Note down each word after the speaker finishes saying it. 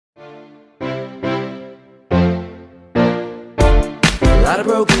lot of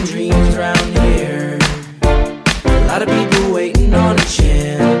broken dreams around here, a lot of people waiting on a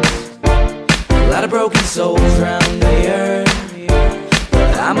chance, a lot of broken souls around here,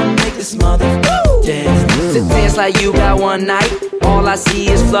 but I'ma make this motherfucker dance. Dance like you got one night, all I see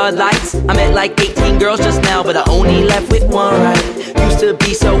is floodlights. I met like 18 girls just now, but I only left with one right. Used to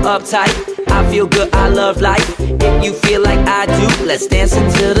be so uptight, I feel good, I love life. If you feel like I do, let's dance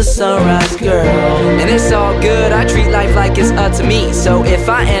until the sunrise, girl. And it's all good, I treat life like it's up to me. So if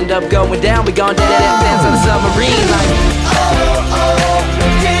I end up going down, we gon' dance on the submarine like oh, oh,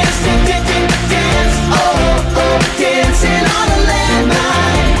 dance, dance, dance, oh, oh, dancing on a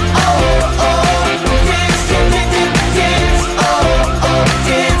landmine. Oh, oh, dance, dance, dance, oh, oh,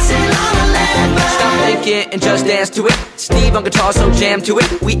 dancing on a landmine. Stop thinking and just dance to it. Steve on guitar, so jam to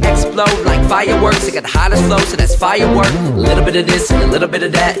it. We explode like fireworks. I got the hottest flow, so that's firework. A little bit of this and a little bit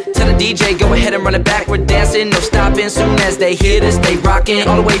of that. Tell the DJ, go ahead and run it back. We're dancing, no stopping. Soon as they hear this, they rockin'.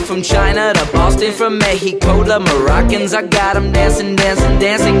 All the way from China to Boston, from Mexico to Moroccans. I got them dancing, dancing,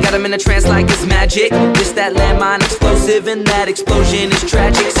 dancing. Got them in a trance like it's magic. This that landmine explosive, and that explosion is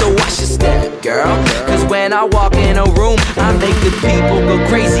tragic. So watch your step, girl, cause when I walk in a room, I make the people go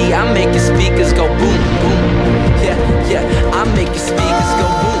crazy. I make the speakers go boom, boom. Yeah, yeah, I make your speakers go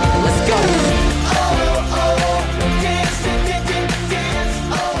boom.